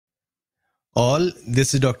All,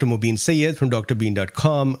 this is Dr. Mubin Sayed from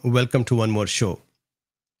Drbeen.com. Welcome to one more show.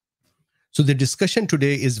 So the discussion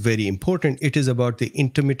today is very important. It is about the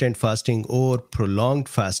intermittent fasting or prolonged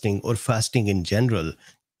fasting or fasting in general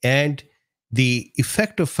and the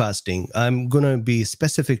effect of fasting. I'm going to be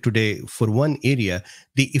specific today for one area,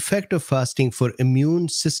 the effect of fasting for immune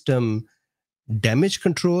system damage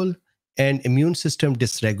control and immune system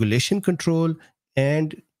dysregulation control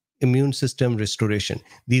and immune system restoration.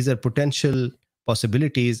 These are potential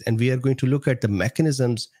possibilities, and we are going to look at the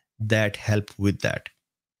mechanisms that help with that.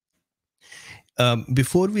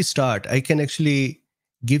 Before we start, I can actually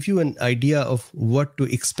give you an idea of what to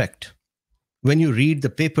expect. When you read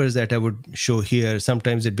the papers that I would show here,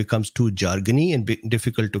 sometimes it becomes too jargony and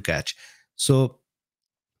difficult to catch. So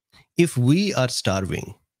if we are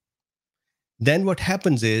starving, then what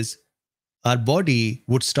happens is our body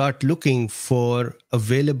would start looking for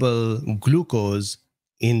available glucose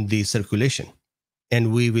in the circulation,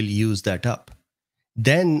 and we will use that up.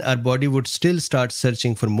 Then our body would still start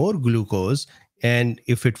searching for more glucose. And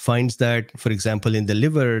if it finds that, for example, in the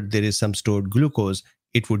liver, there is some stored glucose,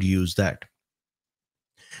 it would use that.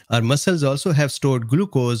 Our muscles also have stored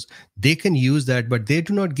glucose. They can use that, but they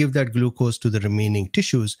do not give that glucose to the remaining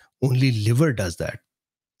tissues. Only liver does that.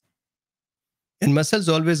 And muscles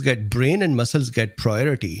always get, brain and muscles get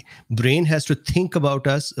priority. Brain has to think about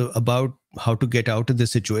us, about how to get out of the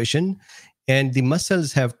situation. And the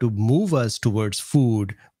muscles have to move us towards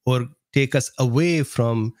food or take us away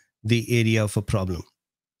from the area of a problem.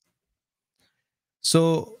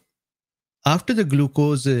 So after the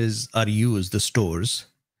glucoses are used, the stores,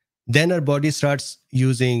 then our body starts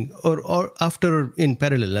using, or after, in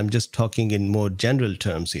parallel, I'm just talking in more general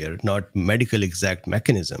terms here, not medical exact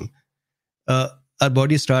mechanism. Our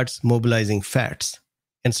body starts mobilizing fats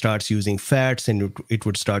and starts using fats, and it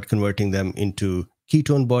would start converting them into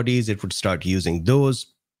ketone bodies. It would start using those.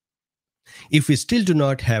 If we still do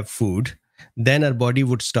not have food, then our body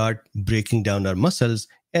would start breaking down our muscles.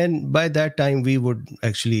 And by that time, we would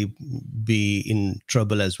actually be in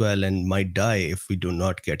trouble as well and might die if we do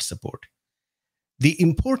not get support. The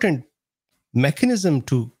important mechanism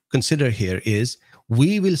to consider here is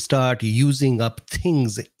we will start using up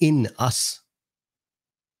things in us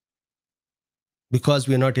because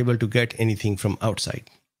we are not able to get anything from outside.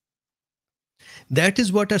 That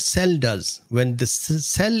is what a cell does when the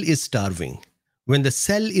cell is starving, when the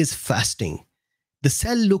cell is fasting. The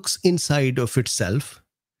cell looks inside of itself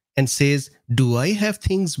and says, do I have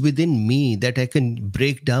things within me that I can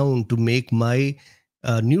break down to make my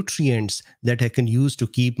nutrients that I can use to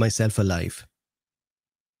keep myself alive?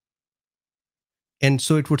 And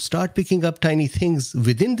so it would start picking up tiny things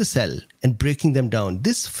within the cell and breaking them down.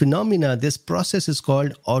 This phenomena, this process is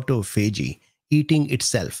called autophagy, eating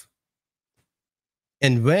itself.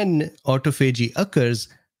 And when autophagy occurs,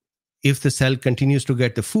 if the cell continues to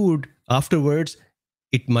get the food, afterwards,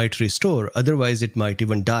 it might restore. Otherwise, it might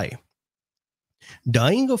even die.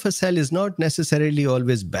 Dying of a cell is not necessarily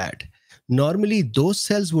always bad. Normally, those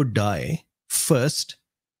cells would die first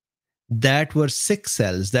that were sick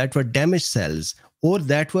cells, that were damaged cells, or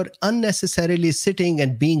that were unnecessarily sitting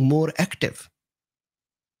and being more active.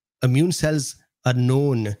 Immune cells are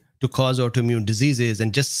known to cause autoimmune diseases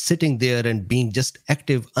and just sitting there and being just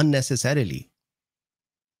active unnecessarily.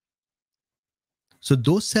 So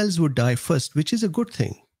those cells would die first, which is a good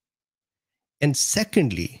thing. And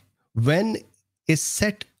secondly, when a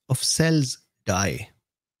set of cells die,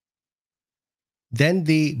 then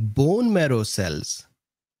the bone marrow cells,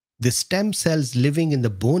 the stem cells living in the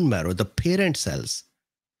bone marrow, the parent cells,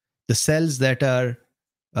 the cells that are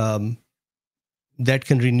that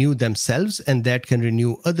can renew themselves and that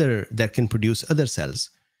can produce other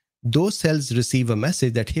cells. Those cells receive a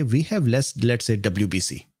message that, hey, we have less, let's say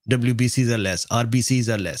WBC. WBCs are less,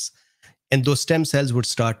 RBCs are less. And those stem cells would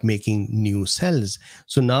start making new cells.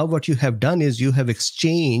 So now what you have done is you have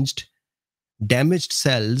exchanged damaged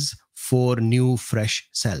cells for new, fresh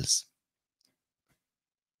cells.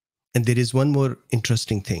 And there is one more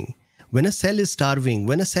interesting thing. When a cell is starving,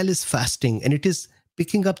 when a cell is fasting, and it is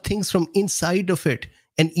picking up things from inside of it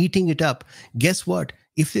and eating it up, guess what?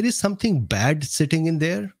 If there is something bad sitting in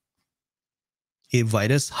there, a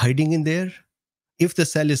virus hiding in there, if the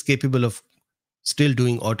cell is capable of still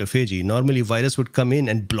doing autophagy, normally virus would come in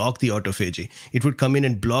and block the autophagy. It would come in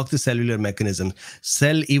and block the cellular mechanism.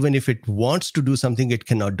 Cell, even if it wants to do something, it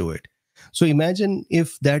cannot do it. So imagine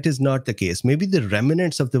if that is not the case. Maybe the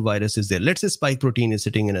remnants of the virus is there. Let's say spike protein is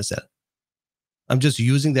sitting in a cell. I'm just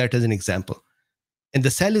using that as an example. And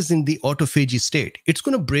the cell is in the autophagy state. It's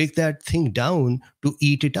going to break that thing down to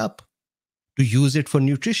eat it up, to use it for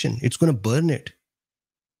nutrition. It's going to burn it.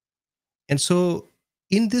 And so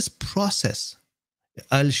in this process,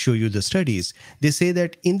 I'll show you the studies. They say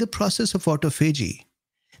that in the process of autophagy,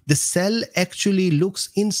 the cell actually looks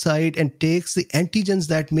inside and takes the antigens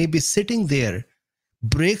that may be sitting there,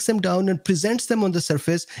 breaks them down and presents them on the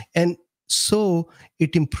surface. And so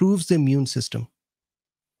it improves the immune system.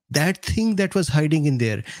 That thing that was hiding in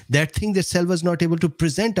there, that thing the cell was not able to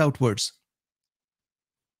present outwards,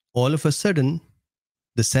 all of a sudden,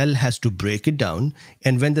 the cell has to break it down.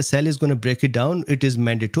 And when the cell is going to break it down, it is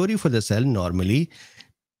mandatory for the cell normally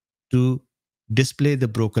to display the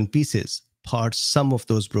broken pieces, parts, some of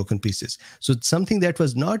those broken pieces. So something that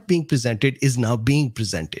was not being presented is now being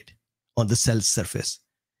presented on the cell's surface.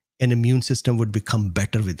 An immune system would become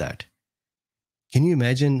better with that. Can you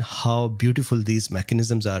imagine how beautiful these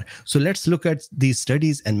mechanisms are? So let's look at these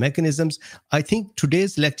studies and mechanisms. I think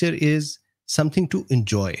today's lecture is something to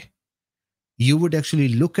enjoy. You would actually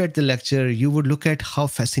look at the lecture, you would look at how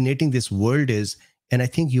fascinating this world is, and I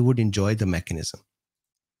think you would enjoy the mechanism.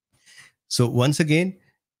 So once again,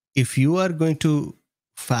 if you are going to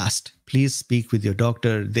fast, please speak with your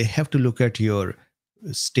doctor. They have to look at your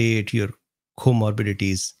state, your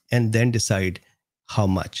comorbidities, and then decide how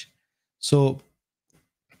much. So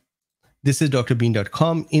this is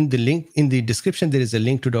drbeen.com. In the link, in the description, there is a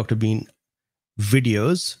link to Dr. Bean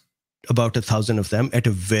videos, about 1,000 of them at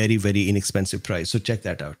a very, very inexpensive price. So check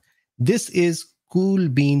that out. This is Cool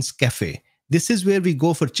Beans Cafe. This is where we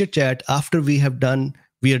go for chit chat after we are done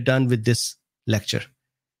with this lecture.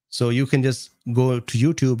 So you can just go to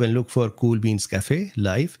YouTube and look for Cool Beans Cafe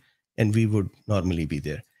live, and we would normally be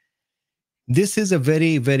there. This is a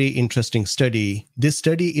very, very interesting study. This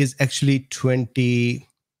study is actually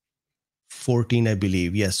 2014, I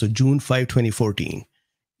believe. Yes, so June 5, 2014.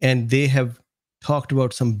 And they have talked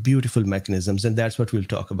about some beautiful mechanisms, and that's what we'll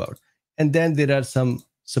talk about. And then there are some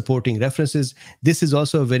supporting references. This is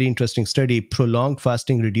also a very interesting study. Prolonged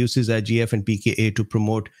fasting reduces IGF and pKa to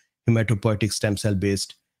promote hematopoietic stem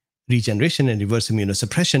cell-based regeneration and reverse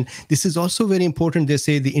immunosuppression. This is also very important. They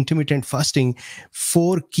say the intermittent fasting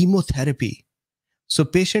for chemotherapy. So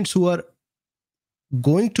patients who are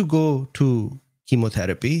going to go to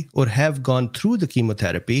chemotherapy or have gone through the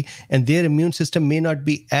chemotherapy and their immune system may not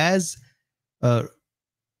be as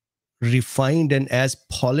refined and as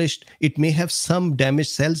polished, it may have some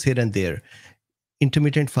damaged cells here and there.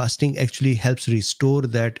 Intermittent fasting actually helps restore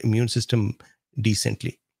that immune system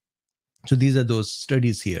decently. So these are those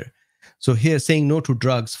studies here. So here, saying no to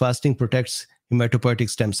drugs, fasting protects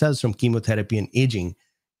hematopoietic stem cells from chemotherapy and aging.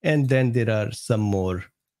 And then there are some more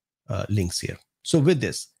links here. So with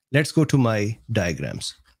this, let's go to my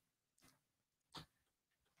diagrams.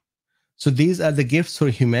 So these are the gifts for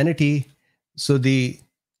humanity. So the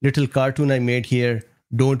little cartoon I made here,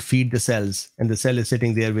 don't feed the cells. And the cell is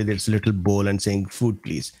sitting there with its little bowl and saying, food,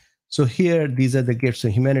 please. So here, these are the gifts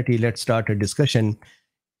of humanity. Let's start a discussion.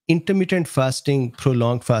 Intermittent fasting,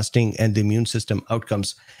 prolonged fasting, and the immune system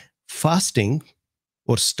outcomes. Fasting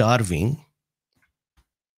or starving,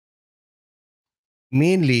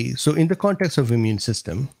 mainly, so in the context of immune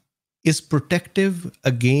system, is protective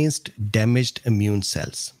against damaged immune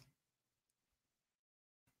cells.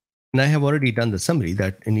 And I have already done the summary,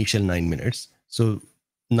 that initial 9 minutes. So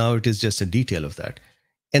now it is just a detail of that.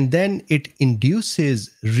 And then it induces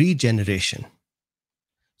regeneration.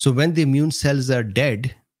 So when the immune cells are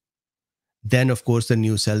dead, then of course the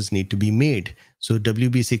new cells need to be made. So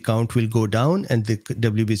WBC count will go down and the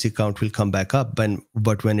WBC count will come back up.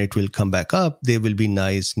 But when it will come back up, there will be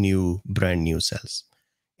nice new, brand new cells.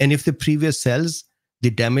 And if the previous cells, the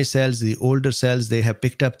damaged cells, the older cells, they have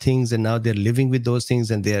picked up things and now they're living with those things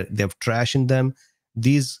and they have trash in them,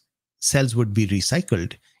 these cells would be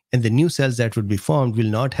recycled. And the new cells that would be formed will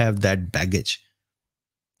not have that baggage.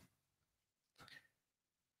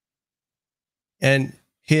 And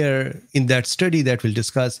here in that study that we'll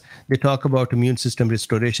discuss, they talk about immune system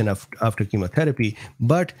restoration after chemotherapy.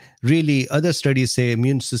 But really, other studies say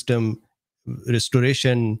immune system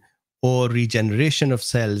restoration or regeneration of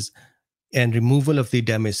cells and removal of the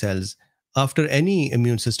damaged cells after any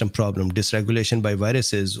immune system problem, dysregulation by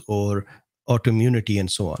viruses or autoimmunity and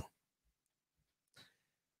so on.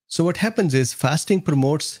 So what happens is fasting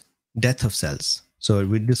promotes death of cells. So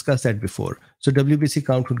we discussed that before. So WBC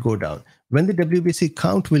count would go down. When the WBC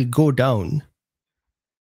count will go down,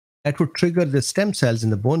 that would trigger the stem cells in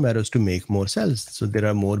the bone marrows to make more cells. So there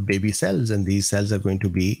are more baby cells and these cells are going to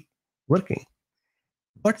be working.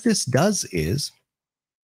 What this does is,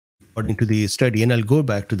 according to the study, and I'll go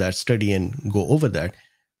back to that study and go over that,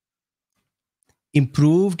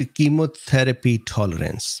 improved chemotherapy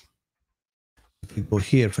tolerance. If we go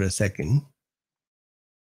here for a second,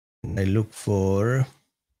 and I look for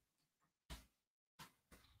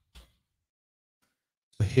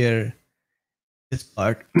here, this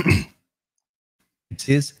part, it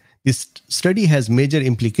says this study has major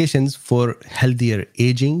implications for healthier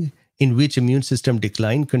aging, in which immune system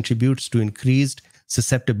decline contributes to increased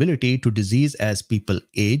susceptibility to disease as people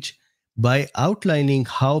age, by outlining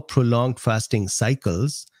how prolonged fasting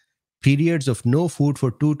cycles, periods of no food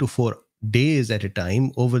for 2 to 4 days at a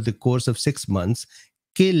time over the course of 6 months,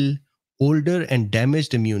 kill older and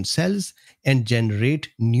damaged immune cells and generate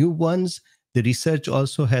new ones. The research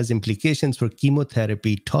also has implications for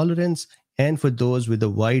chemotherapy tolerance and for those with a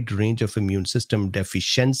wide range of immune system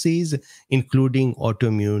deficiencies, including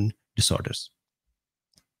autoimmune disorders.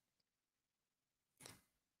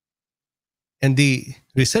 And the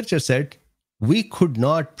researcher said, we could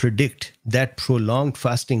not predict that prolonged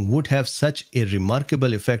fasting would have such a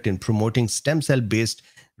remarkable effect in promoting stem cell based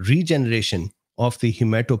regeneration of the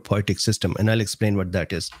hematopoietic system. And I'll explain what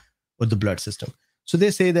that is, or the blood system. So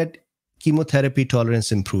they say that chemotherapy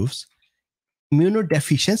tolerance improves,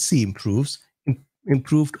 immunodeficiency improves,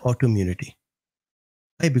 improved autoimmunity.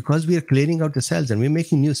 Why? Because we are clearing out the cells and we're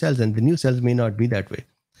making new cells, and the new cells may not be that way.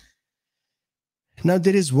 Now,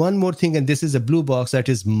 there is one more thing, and this is a blue box. That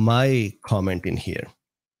is my comment in here.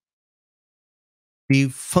 The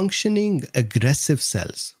functioning aggressive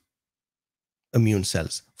cells, immune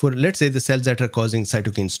cells, for let's say the cells that are causing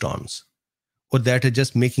cytokine storms, or that are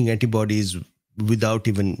just making antibodies without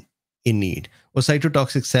even in need, or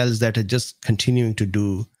cytotoxic cells that are just continuing to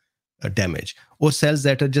do damage, or cells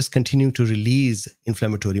that are just continuing to release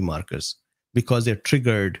inflammatory markers because they're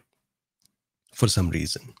triggered for some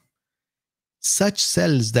reason. Such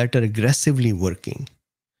cells that are aggressively working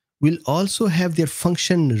will also have their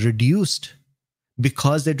function reduced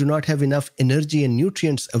because they do not have enough energy and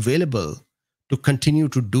nutrients available to continue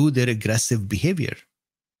to do their aggressive behavior.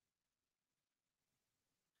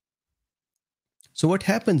 So what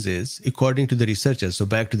happens is, according to the researchers, so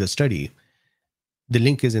back to the study, the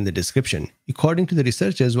link is in the description. According to the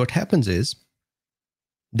researchers, what happens is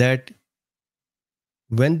that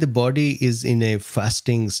when the body is in a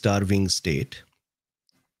fasting, starving state,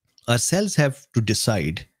 our cells have to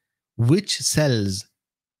decide which cells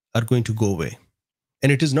are going to go away.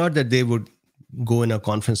 And it is not that they would go in a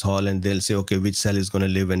conference hall and they'll say, okay, which cell is going to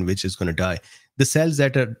live and which is going to die. The cells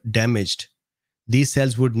that are damaged, these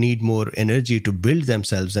cells would need more energy to build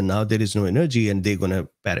themselves, and now there is no energy and they're going to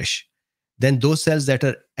perish. Then those cells that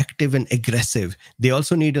are active and aggressive, they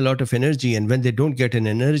also need a lot of energy. And when they don't get an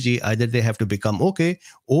energy, either they have to become okay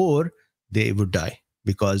or they would die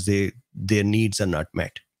because their needs are not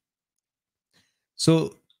met.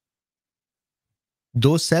 So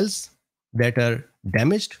those cells that are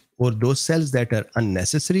damaged or those cells that are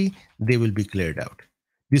unnecessary, they will be cleared out.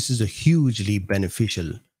 This is a hugely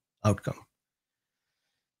beneficial outcome.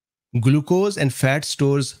 Glucose and fat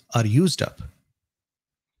stores are used up.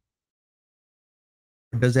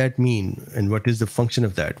 What does that mean? And what is the function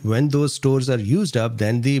of that? When those stores are used up,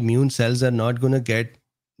 then the immune cells are not going to get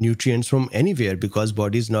nutrients from anywhere because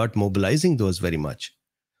body is not mobilizing those very much.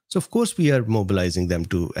 So of course we are mobilizing them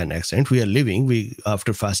to an extent. We are living.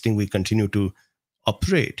 After fasting, we continue to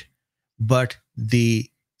operate, but the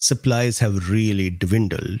supplies have really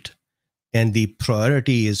dwindled, and the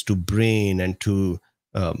priority is to brain and to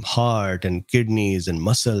heart and kidneys and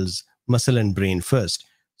muscle and brain first.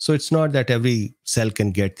 So it's not that every cell can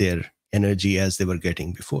get their energy as they were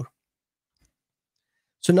getting before.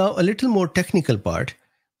 So now a little more technical part.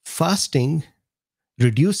 Fasting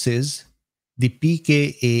reduces the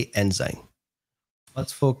pKa enzyme,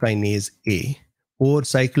 phosphokinase A, or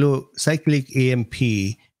cyclic AMP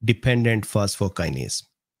dependent phosphokinase.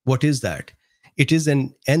 What is that? It is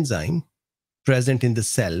an enzyme present in the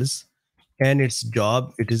cells, and it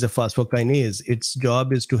is a phosphokinase. Its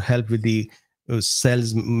job is to help with the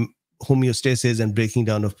cells homeostasis and breaking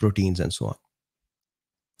down of proteins and so on.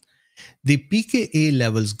 The pKa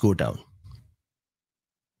levels go down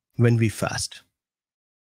when we fast.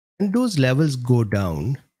 When those levels go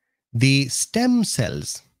down, the stem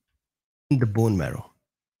cells in the bone marrow,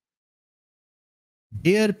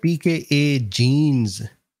 their pKa genes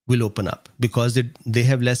will open up because they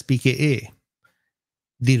have less pKa.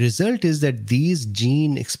 The result is that these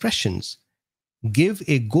gene expressions give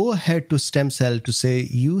a go-ahead to stem cell to say,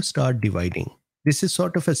 you start dividing. This is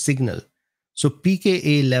sort of a signal. So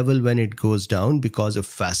pKa level, when it goes down because of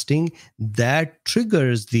fasting, that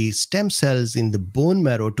triggers the stem cells in the bone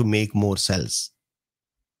marrow to make more cells.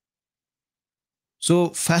 So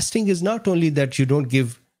fasting is not only that you don't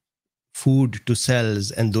give food to cells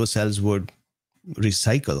and those cells would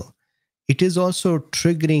recycle. It is also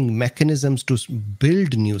triggering mechanisms to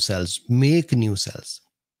build new cells, make new cells.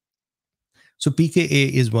 So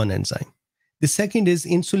pKa is one enzyme. The second is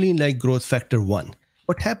insulin-like growth factor 1.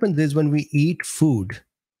 What happens is when we eat food,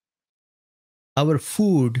 our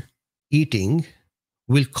food eating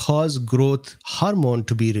will cause growth hormone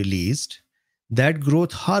to be released. That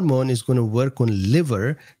growth hormone is going to work on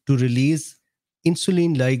liver to release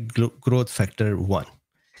insulin-like growth factor 1.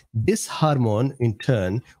 This hormone, in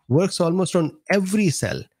turn, works almost on every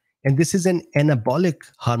cell. And this is an anabolic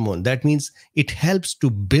hormone. That means it helps to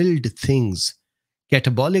build things.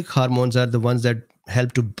 Catabolic hormones are the ones that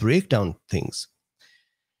help to break down things.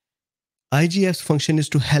 IGF's function is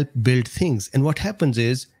to help build things. And what happens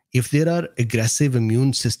is, if there are aggressive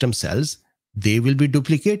immune system cells, they will be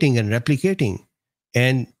duplicating and replicating.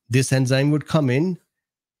 And this enzyme would come in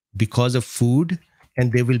because of food,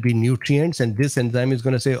 and there will be nutrients. And this enzyme is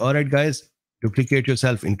going to say, all right, guys, duplicate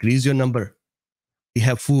yourself, increase your number. We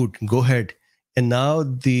have food, go ahead. And now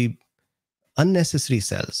the unnecessary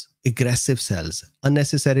cells, aggressive cells,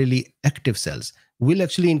 unnecessarily active cells will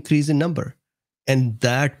actually increase in number. And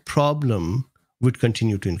that problem would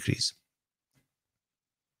continue to increase.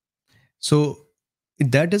 So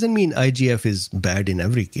that doesn't mean IGF is bad in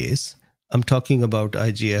every case. I'm talking about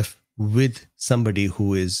IGF with somebody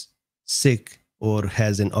who is sick or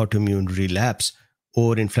has an autoimmune relapse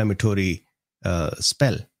or inflammatory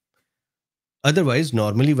spell. Otherwise,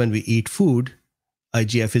 normally when we eat food,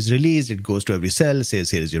 IGF is released, it goes to every cell,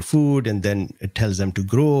 says, here's your food, and then it tells them to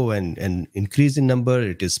grow and increase in number.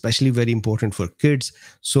 It is especially very important for kids.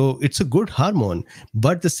 So it's a good hormone,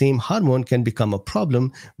 but the same hormone can become a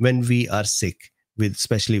problem when we are sick,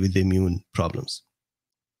 especially with immune problems.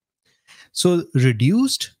 So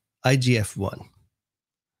reduced IGF-1,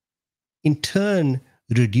 in turn,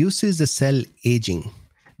 reduces the cell aging.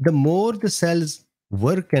 The more the cells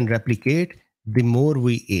work and replicate, the more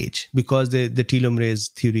we age, because the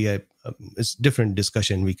telomerase theory is different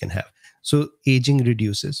discussion we can have. So aging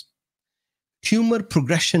reduces. Tumor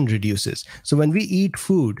progression reduces. So when we eat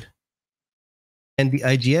food and the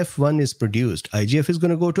IGF-1 is produced, IGF is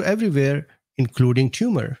going to go to everywhere, including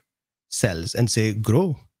tumor cells, and say,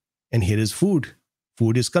 grow. And here is food.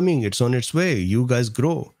 Food is coming. It's on its way. You guys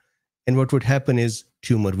grow. And what would happen is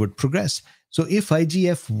tumor would progress. So if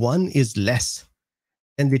IGF-1 is less,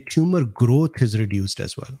 and the tumor growth is reduced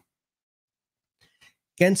as well.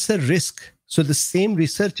 Cancer risk. So the same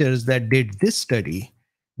researchers that did this study,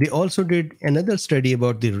 they also did another study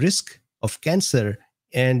about the risk of cancer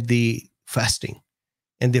and the fasting.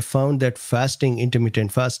 And they found that fasting,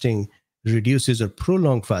 intermittent fasting, reduces, or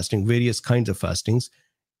prolonged fasting, various kinds of fastings,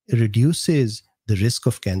 reduces the risk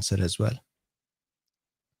of cancer as well.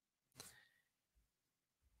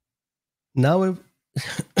 Now,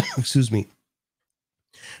 excuse me.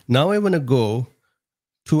 Now I want to go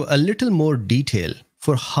to a little more detail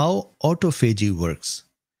for how autophagy works.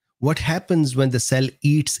 What happens when the cell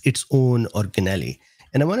eats its own organelle?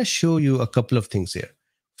 And I want to show you a couple of things here.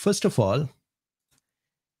 First of all,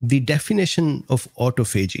 the definition of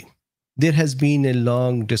autophagy. There has been a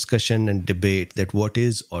long discussion and debate that what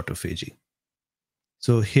is autophagy.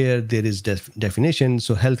 So here there is definition.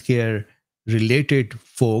 So healthcare related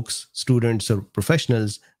folks, students or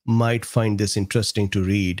professionals might find this interesting to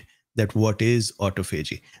read, that what is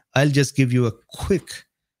autophagy. I'll just give you a quick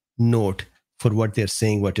note for what they're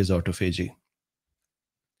saying, what is autophagy.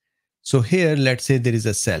 So here, let's say there is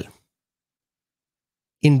a cell.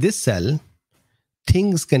 In this cell,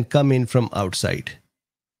 things can come in from outside,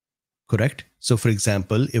 correct? So for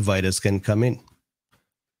example, a virus can come in.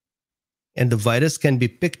 And the virus can be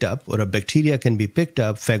picked up, or a bacteria can be picked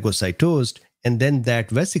up, phagocytosed, and then that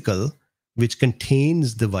vesicle, which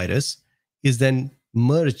contains the virus, is then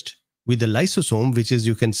merged with the lysosome, which is,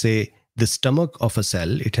 you can say, the stomach of a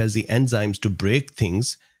cell. It has the enzymes to break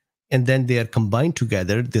things, and then they are combined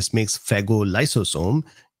together. This makes phagolysosome,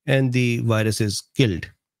 and the virus is killed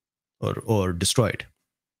or destroyed.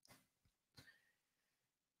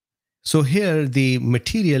 So here the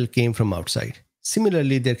material came from outside.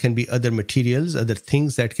 Similarly, there can be other materials, other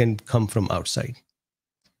things that can come from outside.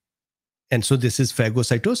 And so this is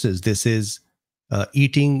phagocytosis. This is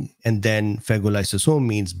eating, and then phagolysosome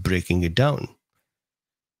means breaking it down.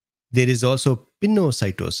 There is also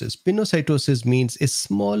pinocytosis. Pinocytosis means a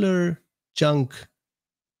smaller chunk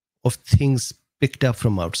of things picked up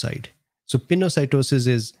from outside. So pinocytosis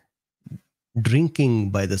is drinking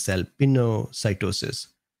by the cell, pinocytosis.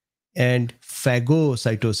 And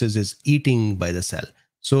phagocytosis is eating by the cell.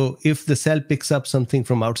 So if the cell picks up something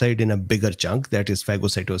from outside in a bigger chunk, that is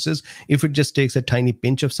phagocytosis. If it just takes a tiny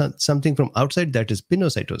pinch of something from outside, that is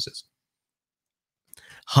pinocytosis.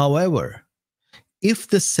 However, if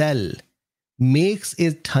the cell makes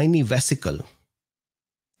a tiny vesicle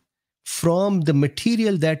from the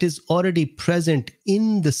material that is already present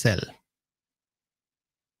in the cell,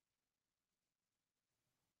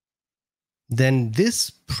 then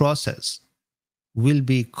this process will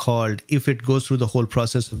be called, if it goes through the whole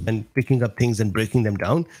process of and picking up things and breaking them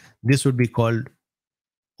down, this would be called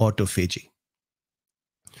autophagy.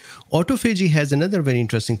 Autophagy has another very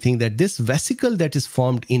interesting thing, that this vesicle that is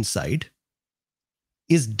formed inside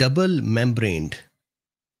is double membraned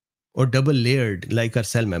or double layered like our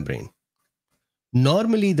cell membrane.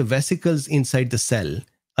 Normally, the vesicles inside the cell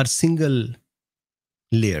are single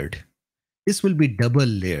layered. This will be double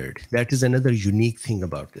layered. That is another unique thing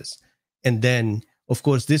about this. And then, of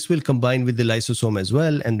course, this will combine with the lysosome as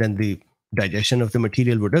well, and then the digestion of the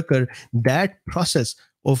material would occur. That process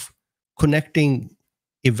of connecting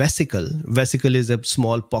a vesicle is a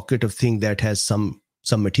small pocket of thing that has some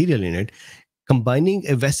material in it, combining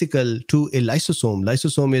a vesicle to a lysosome.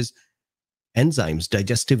 Lysosome is enzymes,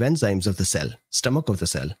 digestive enzymes of the cell, stomach of the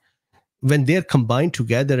cell. When they're combined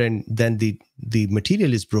together and then the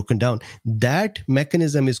material is broken down, that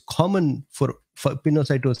mechanism is common for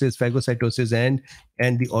pinocytosis, phagocytosis,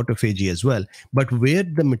 and the autophagy as well. But where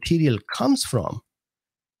the material comes from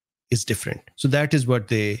is different. So that is what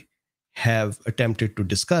they have attempted to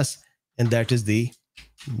discuss, and that is the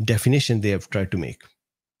definition they have tried to make.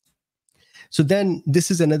 So then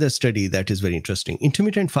this is another study that is very interesting.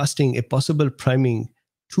 Intermittent fasting, a possible priming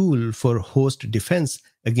tool for host defense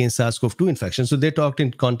against SARS-CoV-2 infection. So they talked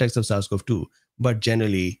in context of SARS-CoV-2, but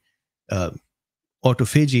generally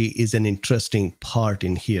autophagy is an interesting part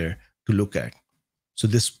in here to look at. So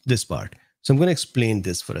this part. So I'm going to explain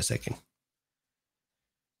this for a second.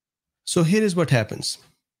 So here is what happens.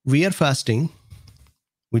 We are fasting.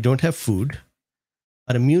 We don't have food.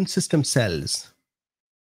 Our immune system cells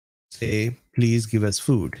say, please give us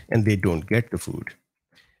food, and they don't get the food.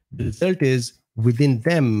 The result is within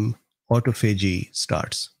them, autophagy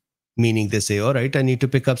starts, meaning they say, all right, I need to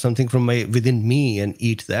pick up something from within me and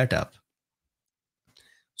eat that up.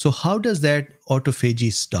 So how does that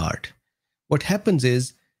autophagy start? What happens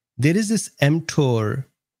is there is this mTOR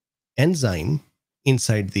enzyme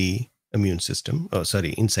inside the immune system,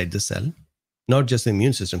 inside the cell, not just the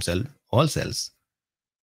immune system cell, all cells.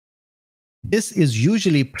 This is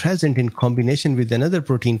usually present in combination with another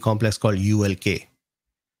protein complex called ULK.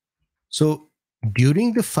 So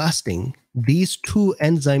during the fasting, these two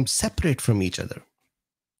enzymes separate from each other.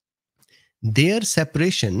 Their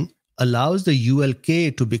separation allows the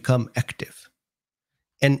ULK to become active.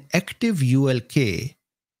 An active ULK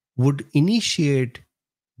would initiate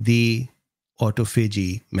the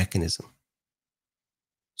autophagy mechanism.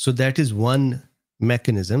 So that is one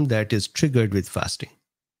mechanism that is triggered with fasting.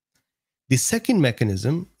 The second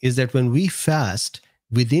mechanism is that when we fast,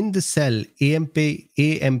 within the cell,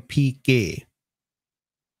 AMPK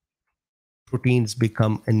proteins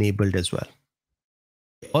become enabled as well.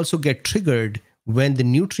 They also get triggered when the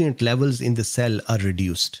nutrient levels in the cell are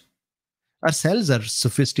reduced. Our cells are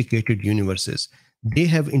sophisticated universes. They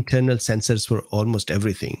have internal sensors for almost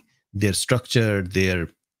everything. Their structure, their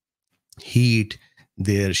heat,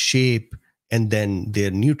 their shape, and then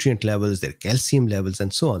their nutrient levels, their calcium levels,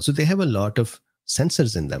 and so on. So they have a lot of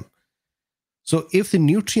sensors in them. So if the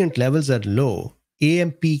nutrient levels are low,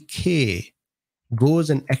 AMPK goes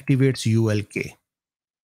and activates ULK.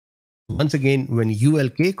 Once again, when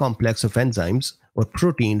ULK complex of enzymes or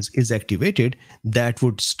proteins is activated, that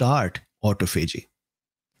would start autophagy.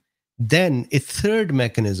 Then a third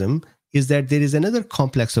mechanism is that there is another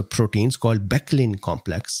complex of proteins called Becklin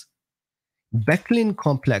complex. Becklin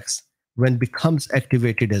complex, when becomes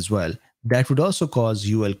activated as well, that would also cause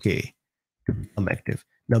ULK to become active.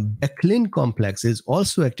 Now, Becklin complex is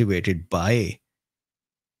also activated by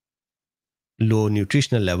low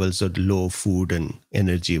nutritional levels or low food and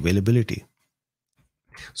energy availability.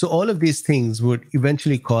 So all of these things would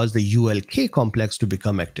eventually cause the ULK complex to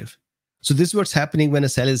become active. So this is what's happening when a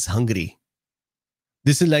cell is hungry.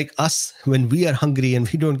 This is like us when we are hungry and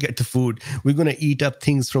we don't get the food. We're going to eat up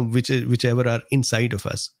things from whichever are inside of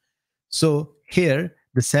us. So here,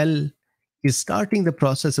 the cell is starting the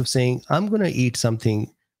process of saying, I'm going to eat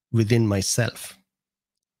something within myself.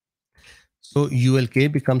 So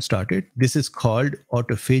ULK becomes started. This is called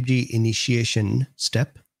autophagy initiation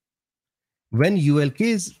step. When ULK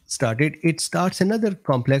is started, it starts another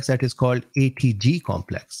complex that is called ATG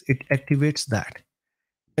complex. It activates that.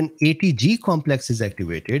 When ATG complex is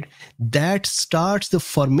activated, that starts the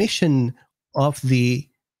formation of the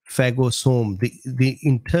phagosome, the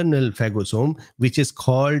internal phagosome, which is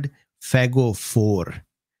called phagophore.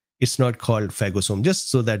 It's not called phagosome,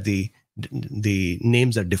 just so that the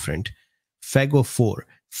names are different. Phagophore.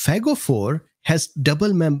 Phagophore has double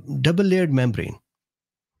layered membrane.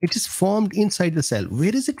 It is formed inside the cell.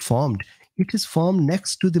 Where is it formed? It is formed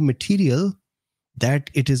next to the material that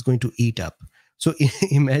it is going to eat up. So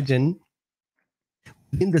imagine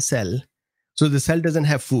in the cell, so the cell doesn't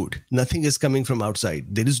have food. Nothing is coming from outside.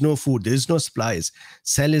 There is no food. There is no supplies.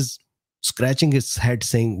 Cell is scratching its head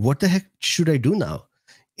saying, what the heck should I do now?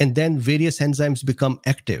 And then various enzymes become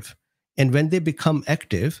active. And when they become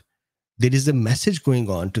active, there is a message going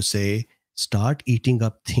on to say, start eating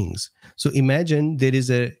up things. So imagine there is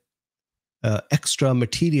a extra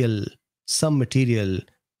material, some material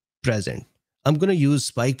present. I'm going to use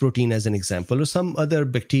spike protein as an example, or some other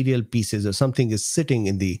bacterial pieces or something is sitting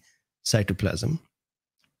in the cytoplasm.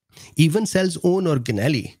 Even cell's own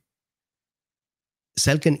organelle,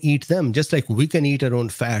 cell can eat them just like we can eat our own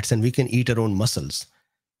fats and we can eat our own muscles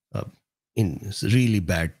in really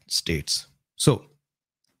bad states. So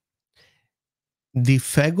the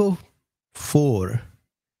phagophore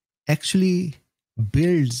actually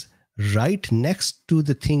builds right next to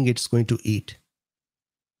the thing it's going to eat.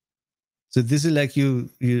 So this is like you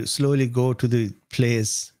slowly go to the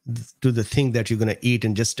place, to the thing that you're going to eat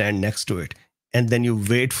and just stand next to it. And then you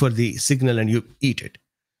wait for the signal and you eat it.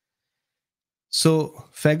 So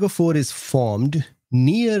phagophore is formed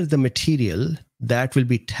near the material that will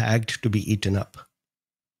be tagged to be eaten up.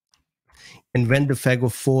 And when the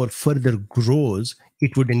phagophore further grows,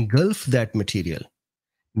 it would engulf that material.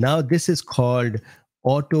 Now this is called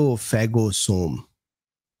autophagosome.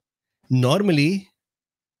 Normally,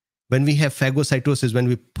 when we have phagocytosis, when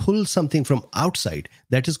we pull something from outside,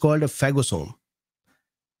 that is called a phagosome.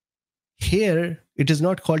 Here, it is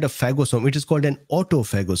not called a phagosome. It is called an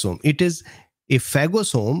autophagosome. It is a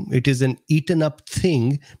phagosome. It is an eaten up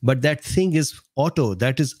thing, but that thing is auto.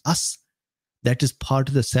 That is us. That is part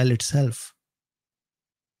of the cell itself.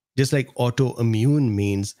 Just like autoimmune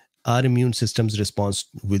means our immune system's response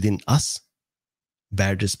within us,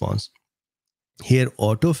 bad response. Here,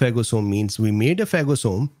 autophagosome means we made a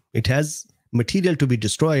phagosome. It has material to be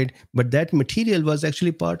destroyed, but that material was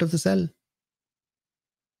actually part of the cell.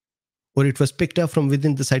 Or it was picked up from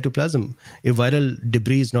within the cytoplasm. A viral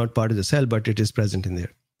debris is not part of the cell, but it is present in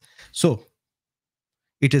there. So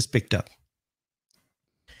it is picked up.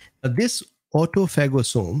 Now, this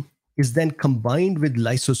autophagosome is then combined with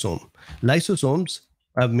lysosome. Lysosomes,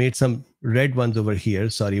 I've made some red ones over here.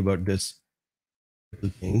 Sorry about this little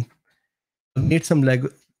thing. I've made some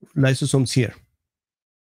lysosomes here.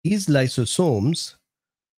 These lysosomes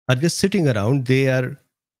are just sitting around. They are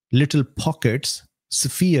little pockets,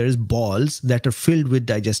 spheres, balls that are filled with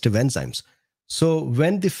digestive enzymes. So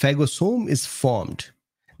when the phagosome is formed,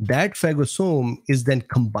 that phagosome is then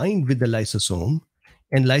combined with the lysosome,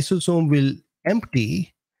 and lysosome will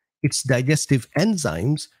empty its digestive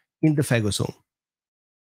enzymes in the phagosome.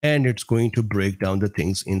 And it's going to break down the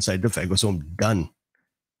things inside the phagosome. Done.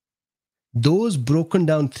 Those broken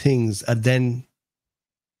down things are then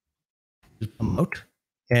come out,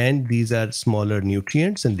 and these are smaller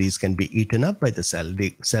nutrients, and these can be eaten up by the cell.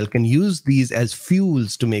 The cell can use these as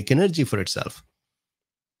fuels to make energy for itself.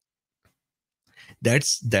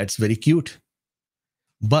 That's very cute.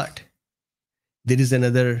 But there is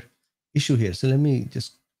another issue here. So let me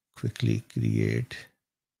just quickly create.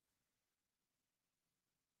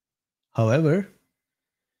 However,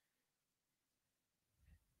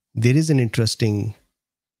 there is an interesting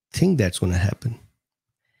thing that's going to happen.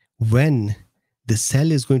 When the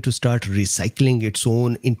cell is going to start recycling its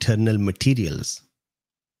own internal materials,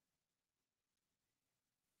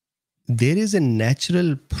 there is a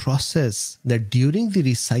natural process that during the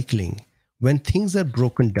recycling, when things are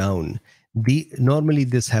broken down, normally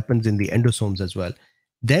this happens in the endosomes as well,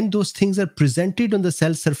 then those things are presented on the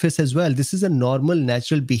cell surface as well. This is a normal,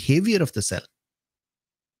 natural behavior of the cell.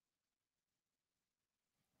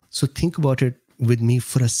 So think about it with me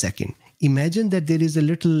for a second. Imagine that there is a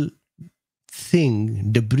little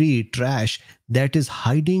thing, debris, trash, that is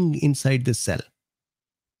hiding inside the cell.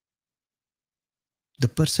 The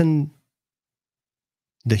person,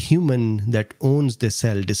 the human that owns the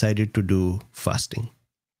cell, decided to do fasting.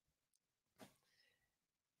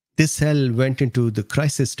 This cell went into the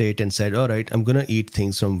crisis state and said, all right, I'm going to eat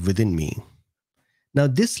things from within me. Now,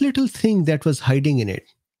 this little thing that was hiding in it,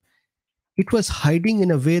 it was hiding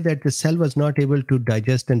in a way that the cell was not able to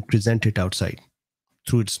digest and present it outside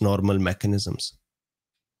through its normal mechanisms.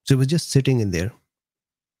 So it was just sitting in there.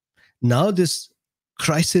 Now this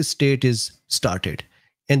crisis state is started,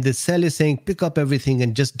 and the cell is saying, pick up everything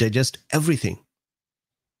and just digest everything.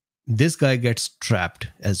 This guy gets trapped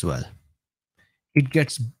as well. It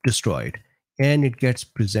gets destroyed and it gets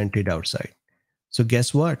presented outside. So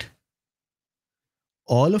guess what?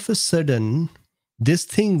 all of a sudden, this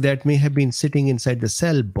thing that may have been sitting inside the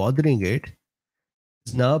cell bothering it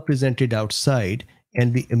is now presented outside,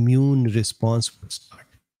 and the immune response would start.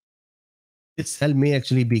 This cell may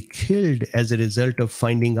actually be killed as a result of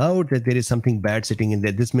finding out that there is something bad sitting in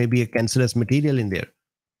there. This may be a cancerous material in there,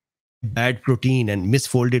 bad protein and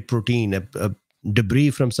misfolded protein, a debris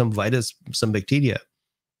from some virus, some bacteria.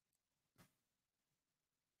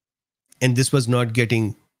 And this was not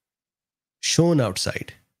getting shown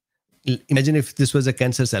outside. Imagine if this was a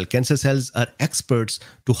cancer cell. Cancer cells are experts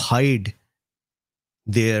to hide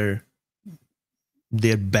their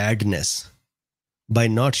badness by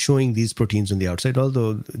not showing these proteins on the outside,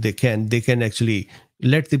 although they can actually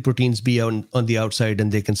let the proteins be on the outside,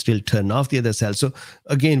 and they can still turn off the other cells. So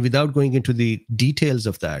again, without going into the details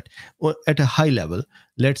of that, or at a high level,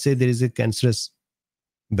 let's say there is a cancerous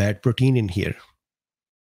bad protein in here.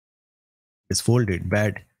 It's folded,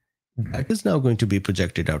 bad. That is now going to be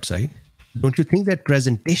projected outside. Don't you think that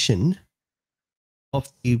presentation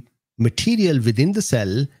of the material within the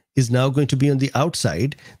cell is now going to be on the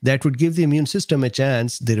outside? That would give the immune system a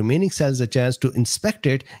chance, the remaining cells a chance to inspect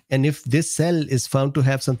it. And if this cell is found to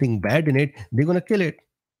have something bad in it, they're going to kill it.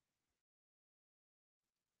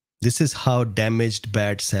 This is how damaged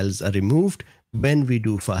bad cells are removed when we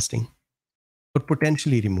do fasting, or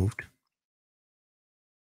potentially removed.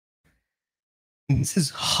 This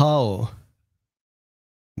is how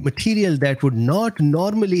material that would not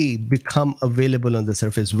normally become available on the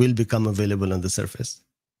surface will become available on the surface,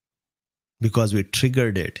 because we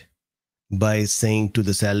triggered it by saying to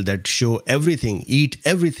the cell that show everything, eat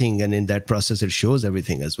everything, and in that process it shows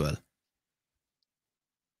everything as well.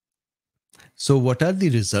 So what are the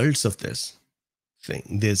results of this thing,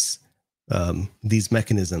 these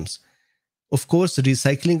mechanisms? Of course, the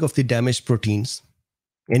recycling of the damaged proteins.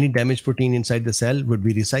 Any damaged protein inside the cell would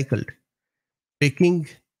be recycled. Breaking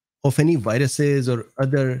of any viruses or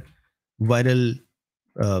other viral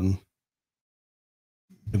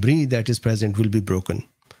debris that is present will be broken.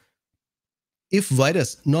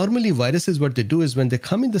 Normally viruses, what they do is when they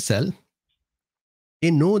come in the cell,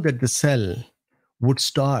 they know that the cell would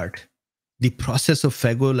start the process of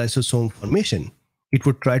phagolysosome formation. It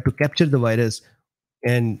would try to capture the virus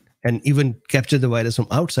and even capture the virus from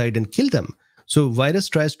outside and kill them. So virus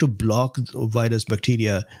tries to block virus,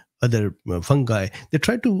 bacteria, other fungi. They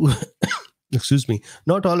try to, excuse me,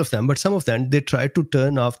 not all of them, but some of them, they try to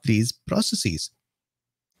turn off these processes.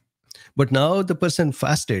 But now the person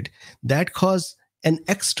fasted, that caused an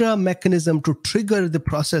extra mechanism to trigger the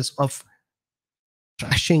process of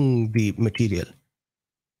trashing the material.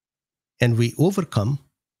 And we overcome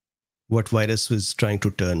what virus was trying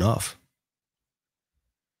to turn off.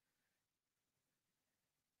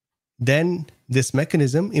 Then this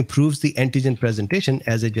mechanism improves the antigen presentation,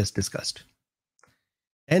 as I just discussed.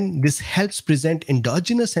 And this helps present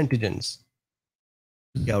endogenous antigens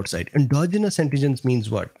to the outside. Endogenous antigens means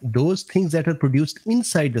what? Those things that are produced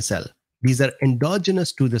inside the cell. These are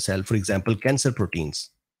endogenous to the cell. For example, cancer proteins.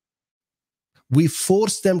 We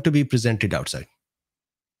force them to be presented outside.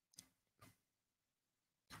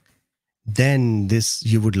 Then this,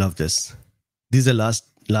 you would love this. These are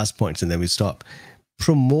last points, and then we stop.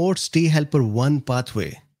 Promotes T helper 1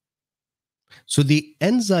 pathway. So the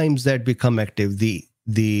enzymes that become active,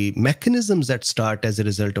 the mechanisms that start as a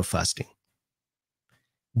result of fasting,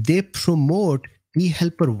 they promote T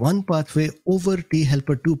helper 1 pathway over T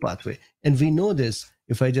helper 2 pathway. And we know this.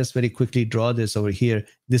 If I just very quickly draw this over here,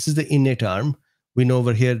 this is the innate arm. We know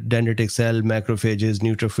over here dendritic cell, macrophages,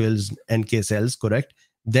 neutrophils, NK cells, correct?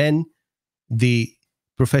 Then the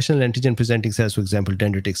professional antigen presenting cells, for example,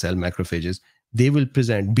 dendritic cell, macrophages, they will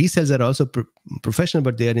present. B cells are also professional,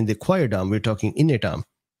 but they are in the acquired arm. We're talking innate arm.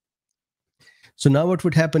 So now what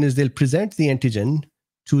would happen is they'll present the antigen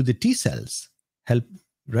to the T cells,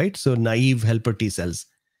 right? So naive helper T cells.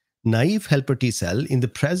 Naive helper T cell in the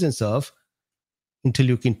presence of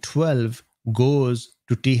interleukin 12 goes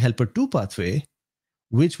to T helper 2 pathway,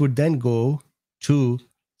 which would then go to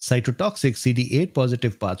cytotoxic CD8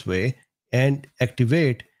 positive pathway and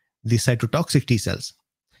activate the cytotoxic T cells.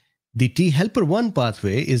 The T helper 1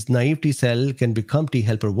 pathway is naive T cell can become T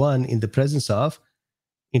helper 1 in the presence of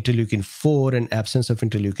interleukin 4 and absence of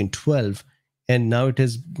interleukin 12. And now it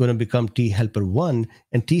is going to become T helper 1,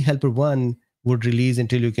 and T helper 1 would release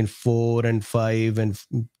interleukin 4 and 5 and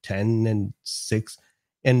 10 and 6.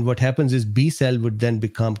 And what happens is B cell would then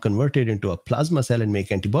become converted into a plasma cell and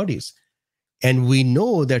make antibodies. And we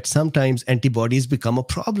know that sometimes antibodies become a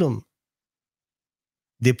problem.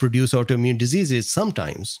 They produce autoimmune diseases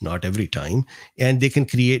sometimes, not every time, and they can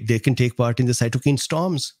take part in the cytokine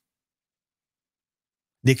storms.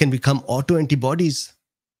 They can become autoantibodies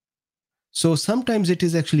So sometimes it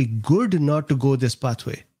is actually good not to go this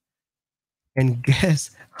pathway. And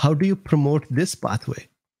guess how do you promote this pathway?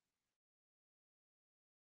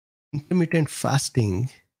 Intermittent fasting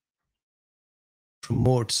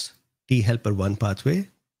promotes T helper 1 pathway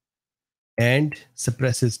and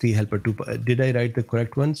suppresses T helper 2. Did I write the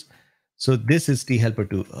correct ones? So this is T helper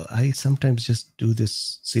 2. I sometimes just do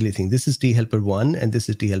this silly thing. This is T helper 1 and this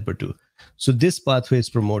is T helper 2. So this pathway is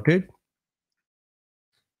promoted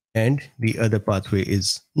and the other pathway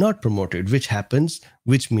is not promoted,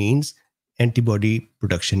 which means antibody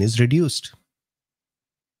production is reduced.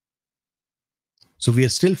 So we are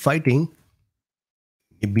still fighting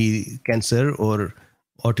maybe cancer or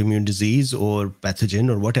autoimmune disease or pathogen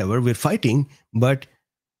or whatever we're fighting, but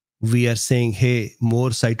we are saying, hey, more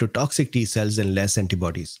cytotoxic T cells and less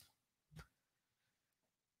antibodies.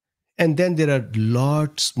 And then there are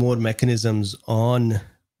lots more mechanisms on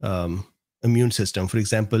immune system. For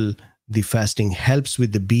example, the fasting helps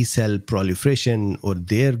with the B cell proliferation or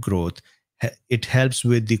their growth. It helps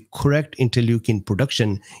with the correct interleukin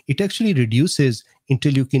production. It actually reduces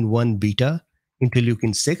interleukin 1 beta,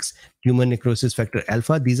 interleukin 6, tumor necrosis factor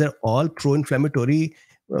alpha. These are all pro-inflammatory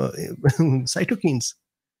cytokines.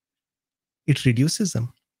 It reduces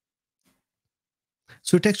them.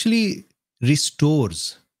 So it actually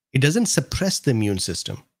restores. It doesn't suppress the immune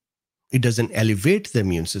system. It doesn't elevate the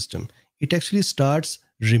immune system. It actually starts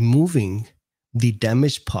removing the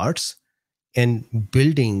damaged parts and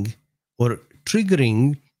building or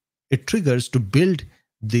triggering. It triggers to build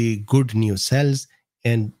the good new cells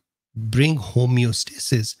and bring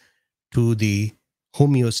homeostasis to the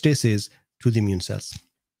immune cells.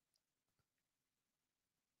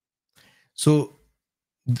 So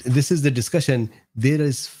this is the discussion. There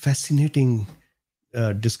is fascinating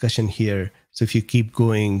discussion here. So if you keep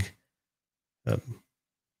going,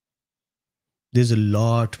 there's a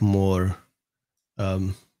lot more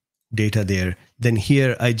data there. Then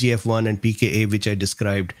here, IGF-1 and pKa, which I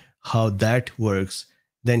described how that works.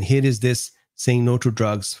 Then here is this saying no to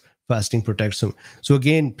drugs, fasting protects them. So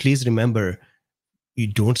again, please remember, you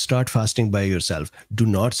don't start fasting by yourself. Do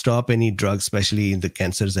not stop any drugs, especially in the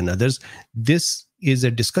cancers and others. This is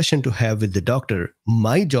a discussion to have with the doctor.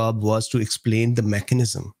 My job was to explain the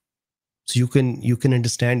mechanism, so you can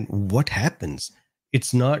understand what happens.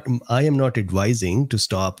 It's not, I am not advising to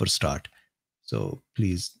stop or start. So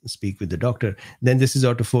please speak with the doctor. Then this is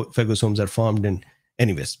autophagosomes are formed, and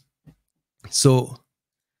anyways. So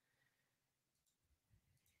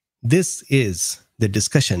this is the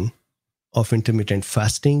discussion of intermittent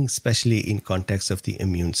fasting, especially in context of the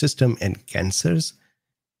immune system and cancers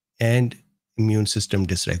and immune system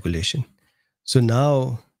dysregulation. So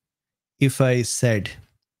now, if I said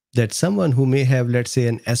that someone who may have, let's say,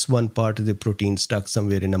 an S1 part of the protein stuck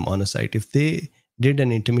somewhere in a monocyte, if they did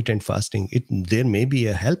an intermittent fasting, there may be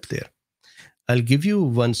a help there. I'll give you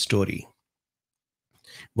one story.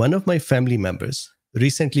 One of my family members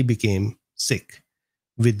recently became sick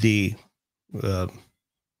with the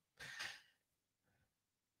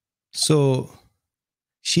so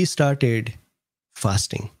she started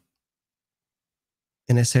fasting.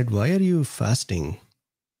 And I said, why are you fasting?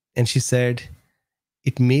 And she said,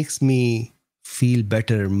 it makes me feel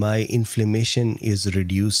better. My inflammation is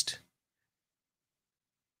reduced.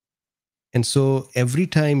 And so every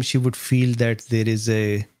time she would feel that there is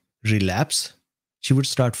a relapse, she would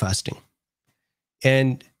start fasting.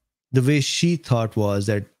 And the way she thought was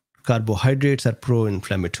that carbohydrates are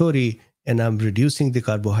pro-inflammatory, and I'm reducing the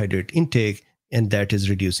carbohydrate intake, and that is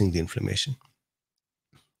reducing the inflammation.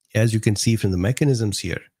 As you can see from the mechanisms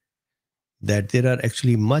here, that there are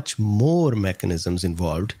actually much more mechanisms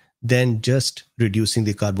involved than just reducing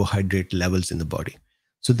the carbohydrate levels in the body.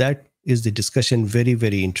 So that is the discussion. Very,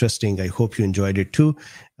 very interesting. I hope you enjoyed it too.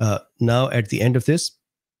 Now, at the end of this,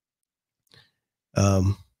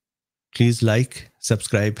 please like,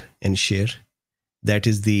 subscribe, and share. That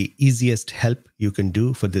is the easiest help you can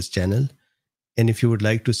do for this channel. And if you would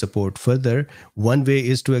like to support further, one way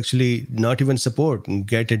is to actually not even support and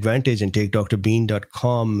get advantage and take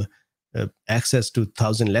drbeen.com access to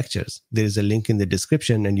 1,000 lectures. There is a link in the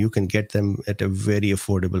description and you can get them at a very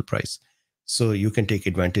affordable price. So you can take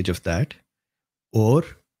advantage of that, or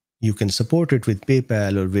you can support it with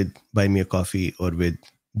PayPal or with Buy Me a Coffee or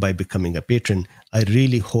by becoming a patron. I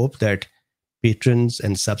really hope that patrons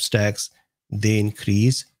and Substacks, they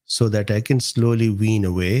increase so that I can slowly wean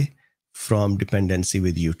away from dependency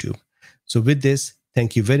with YouTube. So with this,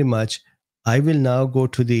 thank you very much. I will now go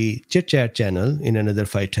to the chit chat channel in another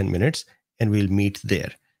 5-10 minutes and we'll meet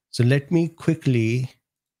there. So let me quickly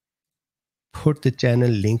put the channel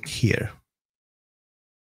link here.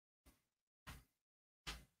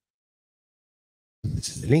 This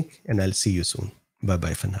is the link, and I'll see you soon. Bye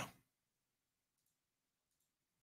bye for now.